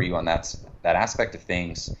looking out for you on that aspect of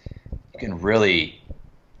things, you can really,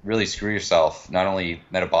 really screw yourself, not only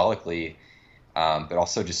metabolically, but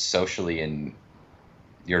also just socially and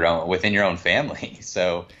within your own family.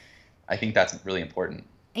 So I think that's really important.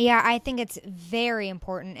 Yeah, I think it's very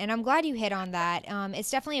important, and I'm glad you hit on that. It's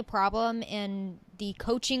definitely a problem in the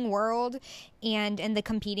coaching world and in the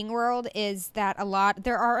competing world, is that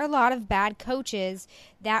there are a lot of bad coaches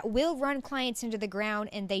that will run clients into the ground,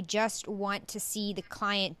 and they just want to see the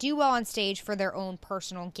client do well on stage for their own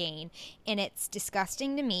personal gain, and it's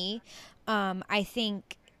disgusting to me. I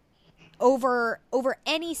think over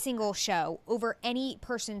any single show, over any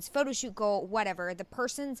person's photo shoot goal, whatever, the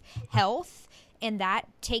person's health, and that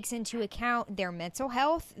takes into account their mental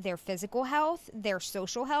health, their physical health, their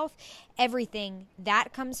social health, everything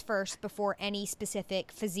that comes first before any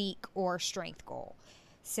specific physique or strength goal.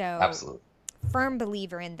 So, absolutely, firm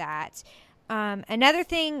believer in that. Another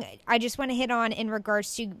thing I just want to hit on in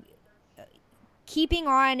regards to keeping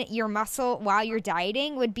on your muscle while you're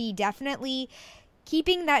dieting would be definitely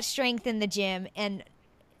keeping that strength in the gym. And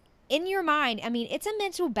in your mind, I mean, it's a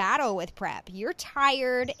mental battle with prep. You're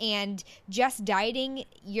tired, and just dieting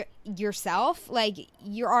yourself,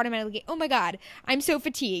 you're automatically, oh my God, I'm so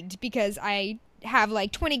fatigued because I have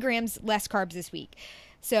 20 grams less carbs this week.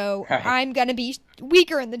 So I'm going to be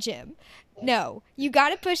weaker in the gym. No, you got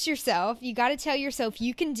to push yourself. You got to tell yourself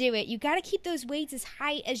you can do it. You got to keep those weights as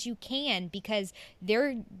high as you can, because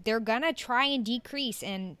they're going to try and decrease.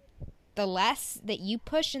 And the less that you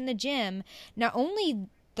push in the gym, not only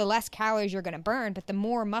the less calories you're going to burn, but the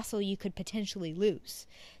more muscle you could potentially lose.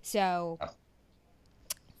 So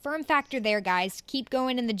firm factor there, guys. Keep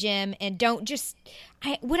going in the gym, and don't just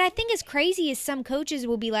what I think is crazy is some coaches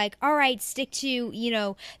will be like, all right, stick to,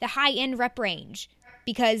 the high end rep range,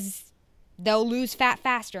 because they'll lose fat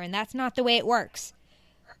faster, and that's not the way it works.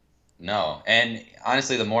 No. And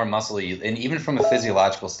honestly, the more muscle and even from a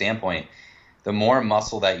physiological standpoint, the more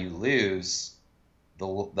muscle that you lose,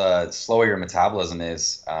 the slower your metabolism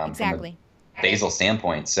is. Exactly. From a basal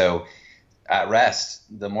standpoint. So at rest,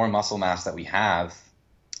 the more muscle mass that we have,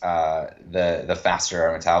 the faster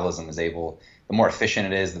our metabolism is able, the more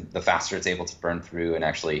efficient it is, the faster it's able to burn through and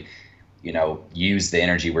actually, use the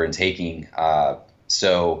energy we're taking.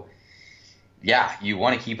 So yeah, you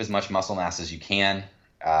want to keep as much muscle mass as you can.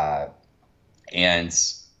 And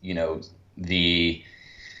the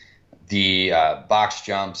box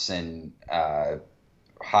jumps and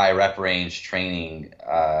high rep range training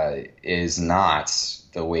is not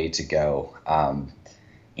the way to go.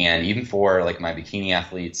 And even for like my bikini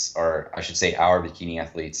athletes, or I should say our bikini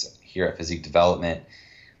athletes here at Physique Development,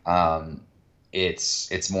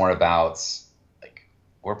 it's more about like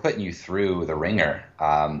we're putting you through the ringer.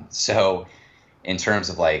 So in terms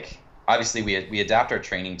of like, obviously we adapt our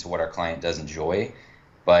training to what our client does enjoy,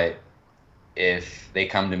 but if they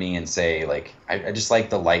come to me and say like, I just like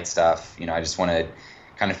the light stuff, I just want to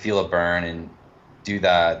kind of feel a burn and do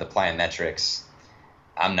the plyometrics,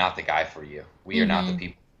 I'm not the guy for you. We are not the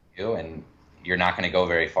people for you, and you're not going to go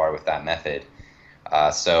very far with that method.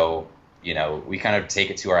 So, we kind of take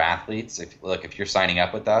it to our athletes. If you're signing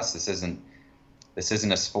up with us, this isn't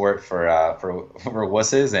a sport for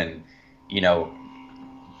wusses, and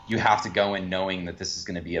you have to go in knowing that this is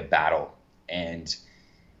going to be a battle, and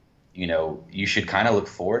you should kind of look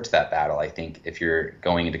forward to that battle. I think if you're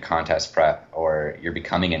going into contest prep or you're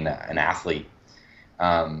becoming an athlete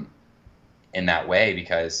in that way,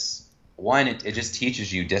 because one, it just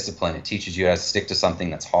teaches you discipline. It teaches you how to stick to something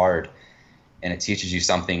that's hard, and it teaches you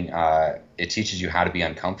something. It teaches you how to be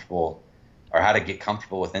uncomfortable, or how to get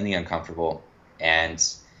comfortable within the uncomfortable. And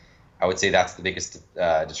I would say that's the biggest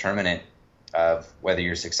determinant of whether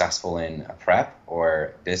you're successful in a prep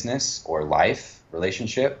or business or life,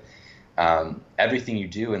 relationship. Everything you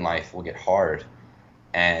do in life will get hard,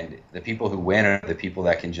 and the people who win are the people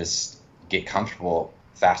that can just get comfortable,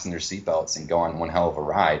 fasten their seatbelts, and go on one hell of a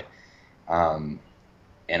ride. And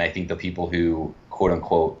I think the people who, quote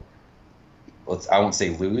unquote, I won't say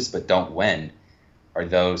lose, but don't win, are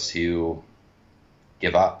those who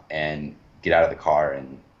give up and get out of the car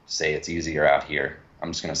and say it's easier out here.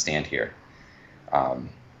 I'm just going to stand here.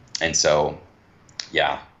 And so,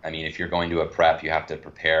 yeah, I mean, if you're going to a prep, you have to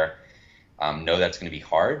prepare. Know that's going to be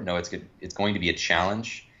hard. Know it's good. It's going to be a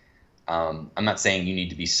challenge. I'm not saying you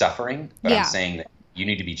need to be suffering, but I'm saying that you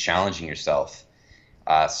need to be challenging yourself.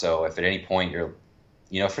 So if at any point you're,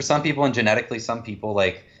 for some people, and genetically, some people,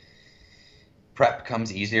 like, prep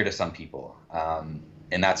comes easier to some people.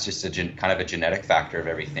 And that's just kind of a genetic factor of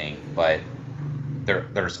everything. But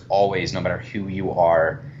there's always, no matter who you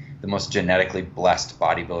are, the most genetically blessed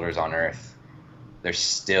bodybuilders on earth, there's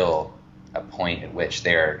still a point at which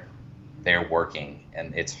they're working,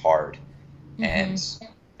 and it's hard, and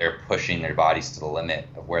they're pushing their bodies to the limit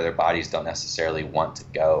of where their bodies don't necessarily want to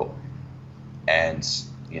go. And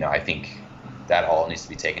I think that all needs to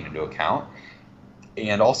be taken into account.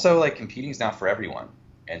 And also, like, competing is not for everyone.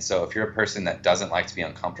 And so if you're a person that doesn't like to be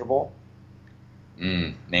uncomfortable,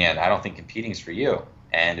 man, I don't think competing is for you.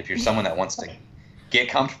 And if you're someone that wants to get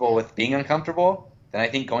comfortable with being uncomfortable, then I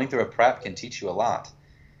think going through a prep can teach you a lot,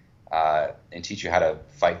 and teach you how to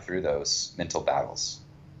fight through those mental battles.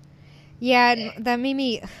 Yeah,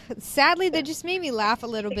 that just made me laugh a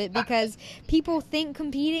little bit, because people think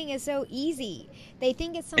competing is so easy. They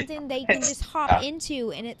think it's something they can just hop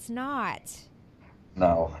into, and it's not.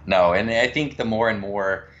 No. And I think the more and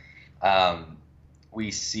more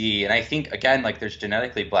we see, and I think, again, like, there's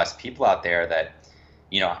genetically blessed people out there that,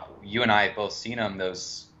 you and I have both seen them,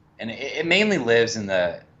 and it mainly lives in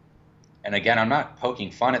and again, I'm not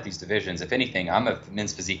poking fun at these divisions. If anything, I'm a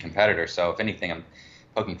men's physique competitor, so if anything, I'm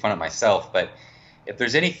poking fun at myself. But if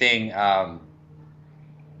there's anything,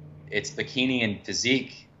 it's bikini and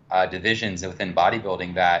physique divisions within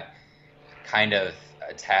bodybuilding that kind of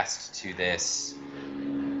attest to this.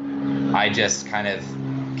 I just kind of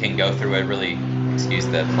can go through it really, excuse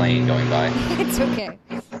the plane going by. It's okay.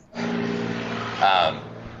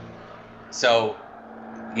 So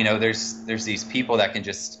there's these people that can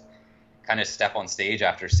just kind of step on stage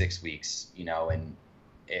after 6 weeks, and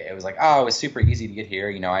it was like, oh, it was super easy to get here.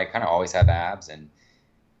 I kind of always have abs and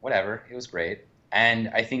whatever. It was great. And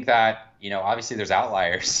I think that, obviously there's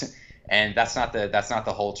outliers and that's not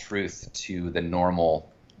the whole truth to the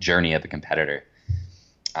normal journey of a competitor.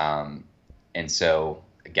 And so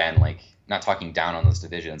again, like, not talking down on those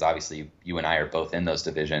divisions, obviously you and I are both in those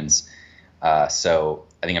divisions. So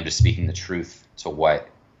I think I'm just speaking the truth to what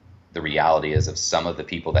the reality is of some of the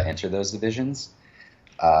people that enter those divisions,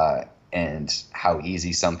 and how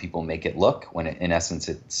easy some people make it look when in essence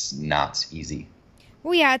it's not easy.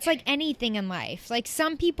 Well, yeah, it's like anything in life. Like,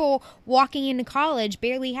 some people walking into college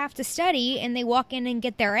barely have to study and they walk in and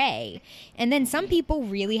get their A. And then some people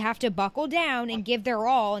really have to buckle down and give their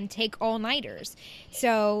all and take all-nighters.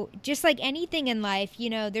 So just like anything in life,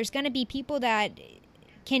 there's going to be people that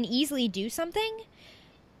can easily do something,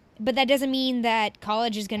 but that doesn't mean that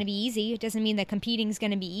college is going to be easy. It doesn't mean that competing is going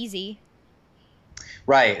to be easy.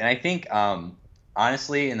 Right. And I think,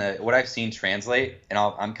 honestly, what I've seen translate, and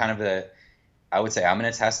I would say I'm going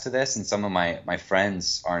to attest to this, and some of my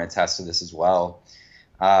friends are going to attest to this as well.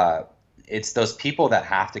 It's those people that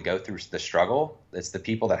have to go through the struggle. It's the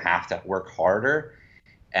people that have to work harder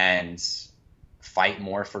and fight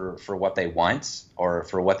more for what they want or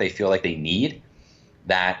for what they feel like they need,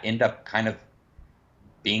 that end up kind of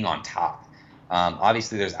being on top.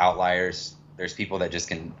 Obviously, there's outliers. There's people that just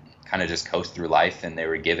can kind of just coast through life and they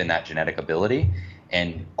were given that genetic ability.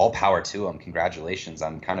 And all power to them. Congratulations.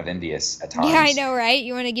 I'm kind of envious at times. Yeah, I know, right?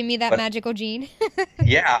 You want to give me that magical gene?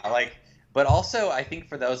 Yeah, but also I think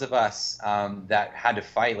for those of us that had to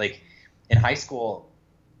fight, like in high school,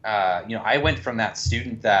 I went from that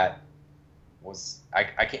student that was,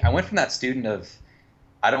 I went from that student of,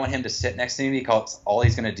 I don't want him to sit next to me because all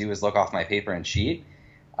he's going to do is look off my paper and cheat.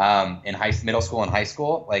 In middle school and high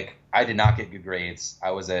school, like, I did not get good grades.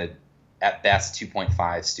 I was at best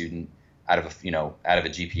 2.5 student out of a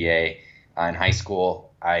GPA. In high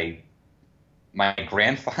school, my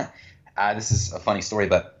grandfather, this is a funny story,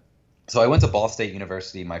 but so I went to Ball State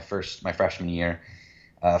University my freshman year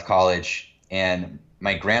of college, and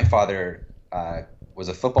my grandfather was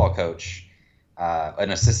a football coach,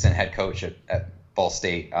 an assistant head coach at Ball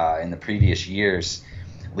State in the previous years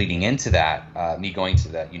leading into that, me going to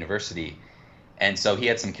that university. And so he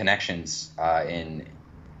had some connections in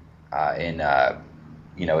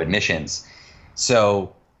admissions.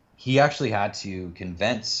 So he actually had to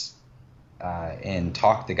convince and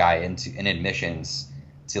talk the guy in admissions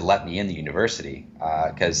to let me in the university,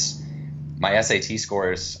 because my SAT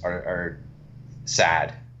scores are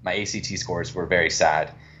sad. My ACT scores were very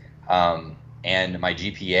sad. And my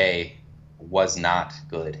GPA was not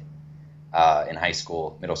good in high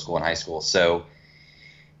school, middle school and high school. So,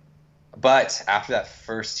 but after that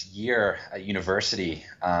first year at university,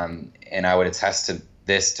 and I would attest to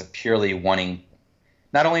this, to purely wanting,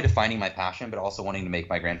 not only to finding my passion, but also wanting to make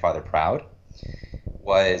my grandfather proud,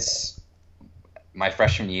 was my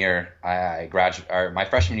freshman year. My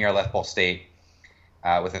freshman year I left Ball State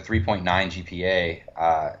with a 3.9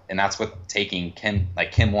 GPA, and that's with taking Chem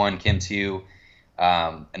 1, Chem 2,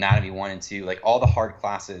 Anatomy 1 and 2, like all the hard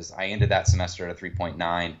classes. I ended that semester at a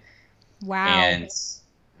 3.9. Wow. And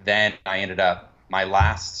then I ended up my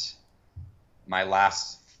last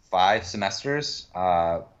 5 semesters.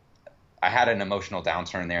 I had an emotional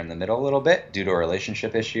downturn there in the middle a little bit due to a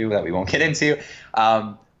relationship issue that we won't get into.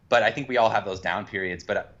 But I think we all have those down periods.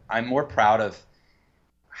 But I'm more proud of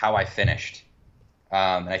how I finished.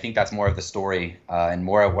 And I think that's more of the story and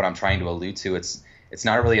more of what I'm trying to allude to. It's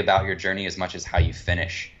not really about your journey as much as how you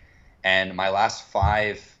finish. And my last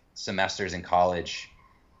 5 semesters in college,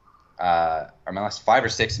 or my last 5 or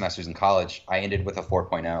 6 semesters in college, I ended with a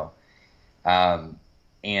 4.0.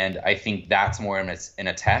 And I think that's more in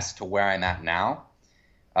a test to where I'm at now.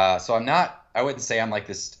 So I wouldn't say I'm like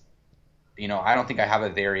this, I don't think I have a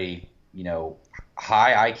very,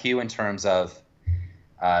 high IQ in terms of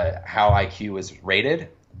how IQ is rated.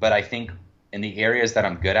 But I think in the areas that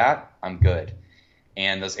I'm good at, I'm good.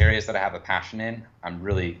 And those areas that I have a passion in, I'm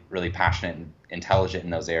really, really passionate and intelligent in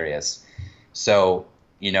those areas. So,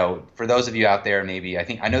 for those of you out there, maybe,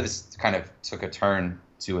 I know this kind of took a turn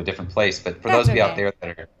to a different place, but for those of you out there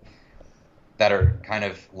that are kind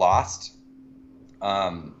of lost,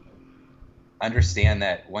 understand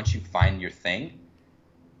that once you find your thing,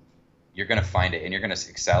 you're going to find it and you're going to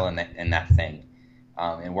excel in that thing.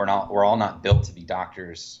 And we're all not built to be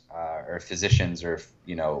doctors or physicians or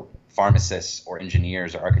pharmacists or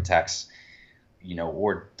engineers or architects,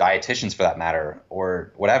 or dietitians for that matter,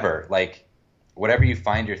 or whatever. Like, whatever you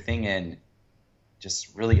find your thing in,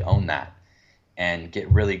 just really own that. and get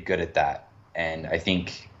really good at that. And I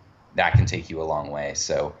think that can take you a long way.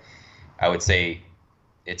 So I would say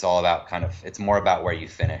it's all about it's more about where you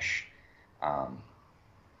finish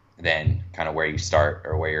than kind of where you start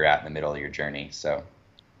or where you're at in the middle of your journey. So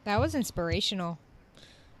that was inspirational.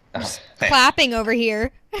 Just clapping over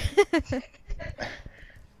here.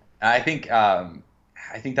 I think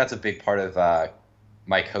that's a big part of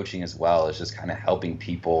my coaching as well, is just kind of helping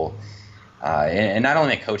people, and not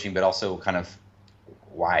only coaching, but also kind of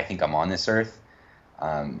why I think I'm on this earth.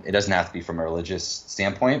 It doesn't have to be from a religious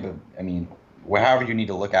standpoint, but I mean, however you need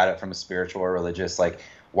to look at it, from a spiritual or religious, like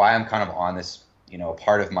why I'm kind of on this, a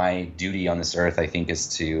part of my duty on this earth, I think,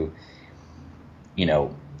 is to,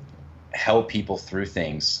 help people through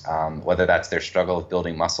things, whether that's their struggle of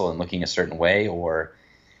building muscle and looking a certain way, or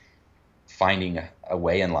finding a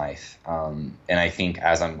way in life. And I think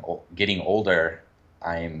as I'm getting older,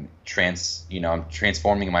 I'm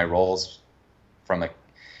transforming my roles from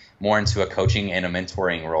more into a coaching and a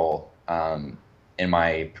mentoring role in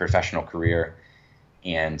my professional career.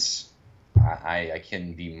 And I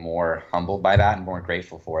can be more humbled by that and more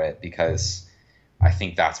grateful for it, because I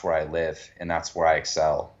think that's where I live and that's where I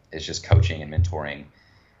excel, is just coaching and mentoring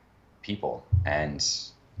people. And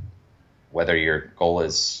whether your goal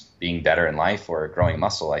is being better in life or growing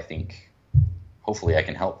muscle, I think hopefully I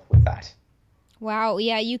can help with that. Wow.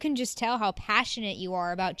 Yeah, you can just tell how passionate you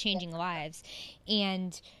are about changing lives.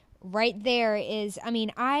 And right there is,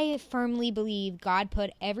 I firmly believe God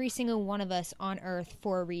put every single one of us on earth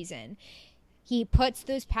for a reason. He puts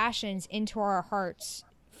those passions into our hearts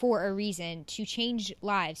for a reason, to change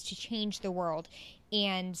lives, to change the world.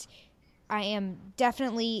 And I am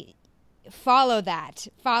definitely follow that.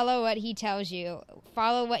 Follow what he tells you.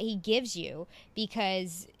 Follow what he gives you,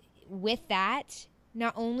 because with that,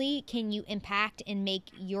 not only can you impact and make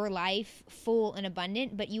your life full and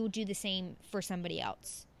abundant, but you will do the same for somebody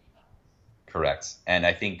else. Correct. And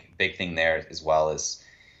I think big thing there as well is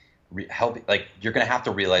you're going to have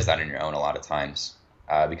to realize that on your own a lot of times,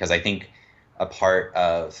 because I think a part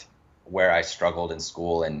of where I struggled in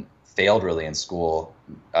school and failed really in school,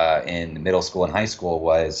 in middle school and high school,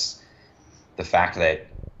 was the fact that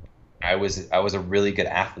I was a really good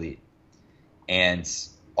athlete, and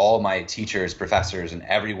all my teachers, professors, and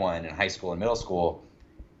everyone in high school and middle school,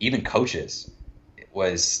 even coaches,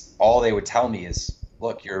 all they would tell me is,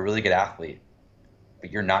 look, you're a really good athlete,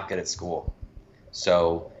 but you're not good at school.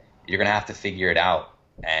 So you're going to have to figure it out.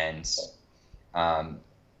 And,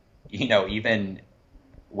 even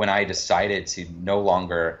when I decided to no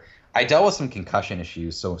longer, I dealt with some concussion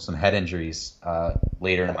issues, so some head injuries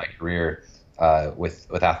later in my career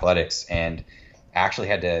with athletics, and actually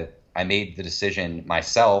I made the decision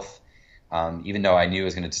myself, even though I knew it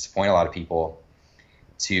was going to disappoint a lot of people,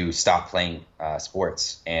 to stop playing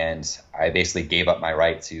sports. And I basically gave up my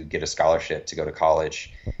right to get a scholarship to go to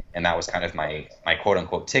college. And that was kind of my quote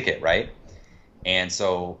unquote ticket, right? And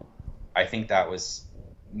so I think that was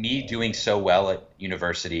me doing so well at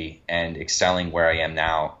university and excelling where I am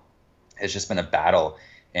now has just been a battle,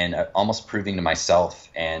 and almost proving to myself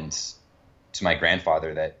and to my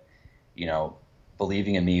grandfather that,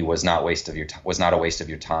 believing in me was not a waste of your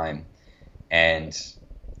time. And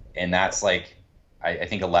that's like, I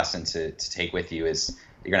think a lesson to take with you is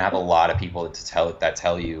you're going to have a lot of people that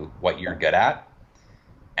tell you what you're good at.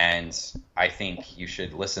 And I think you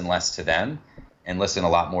should listen less to them and listen a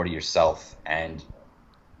lot more to yourself. And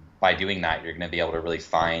by doing that, you're going to be able to really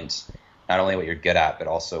find not only what you're good at, but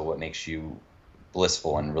also what makes you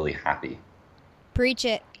blissful and really happy. Preach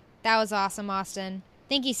it. That was awesome, Austin.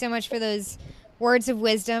 Thank you so much for those words of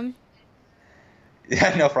wisdom.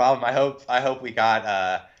 Yeah, no problem. I hope we got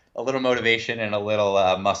a little motivation and a little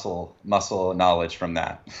muscle knowledge from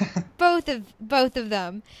that. Both of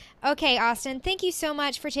them. Okay, Austin, thank you so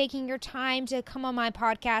much for taking your time to come on my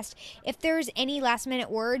podcast. If there's any last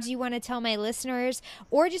minute words you want to tell my listeners,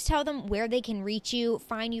 or just tell them where they can reach you,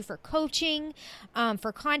 find you for coaching,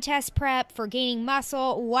 for contest prep, for gaining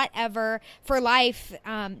muscle, whatever, for life,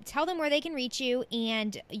 tell them where they can reach you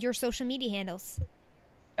and your social media handles.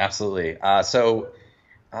 Absolutely. So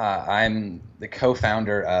I'm the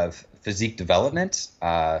co-founder of Physique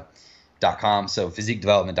Development.com. So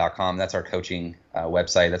physiquedevelopment.com, that's our coaching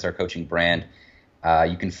website. That's our coaching brand.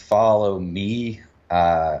 You can follow me.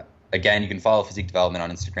 Again, you can follow Physique Development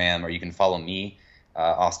on Instagram, or you can follow me,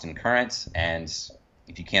 Austin Current. And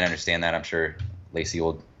if you can't understand that, I'm sure Lacey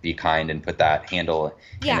will be kind and put that handle in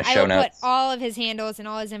the show notes. Yeah, I will put all of his handles and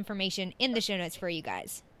all his information in the show notes for you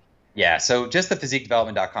guys. Yeah, so just the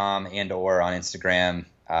physiquedevelopment.com and or on Instagram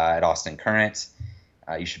at Austin Current.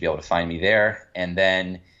 You should be able to find me there. And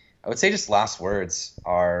then I would say just last words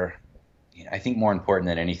are, I think more important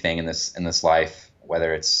than anything in this life,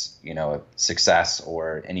 whether it's, success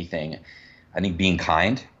or anything, I think being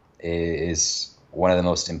kind is one of the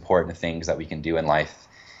most important things that we can do in life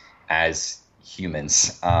as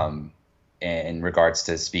humans, in regards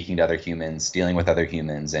to speaking to other humans, dealing with other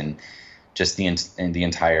humans, and just the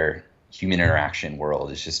entire human interaction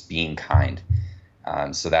world is just being kind.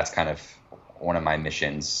 So that's kind of one of my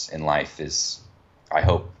missions in life is, I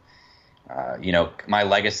hope, my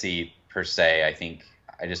legacy per se, I think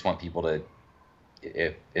I just want people to,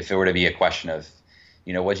 if it were to be a question of,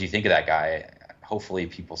 what did you think of that guy? Hopefully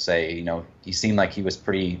people say, he seemed like he was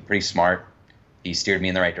pretty smart. He steered me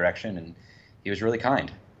in the right direction, and he was really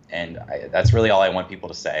kind. And that's really all I want people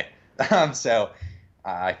to say. So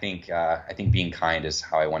I think being kind is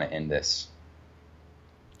how I want to end this.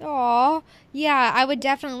 Aw, yeah, I would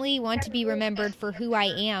definitely want to be remembered for who I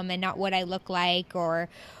am and not what I look like or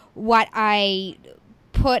what I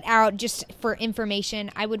put out just for information.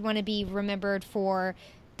 I would want to be remembered for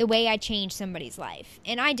the way I changed somebody's life.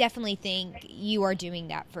 And I definitely think you are doing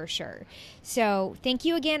that for sure. So thank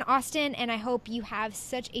you again, Austin, and I hope you have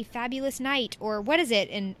such a fabulous night. Or what is it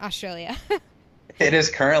in Australia? It is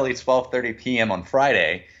currently 12:30 p.m. on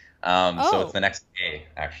Friday, so it's the next day,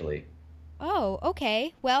 actually. Oh,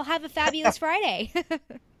 okay. Well, have a fabulous Friday.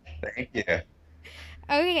 Thank you.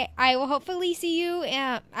 Okay, I will hopefully see you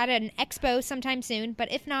at an expo sometime soon,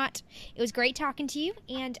 but if not, it was great talking to you,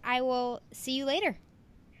 and I will see you later.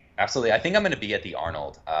 Absolutely. I think I'm going to be at the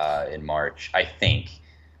Arnold in March, I think.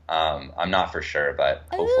 I'm not for sure, but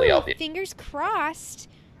hopefully I'll be. Fingers crossed.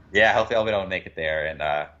 Yeah, hopefully I'll be able to make it there,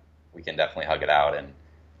 and we can definitely hug it out and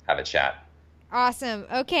have a chat. Awesome.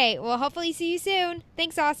 Okay, well, hopefully see you soon.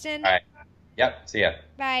 Thanks, Austin. All right. Yep, see ya.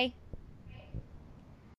 Bye.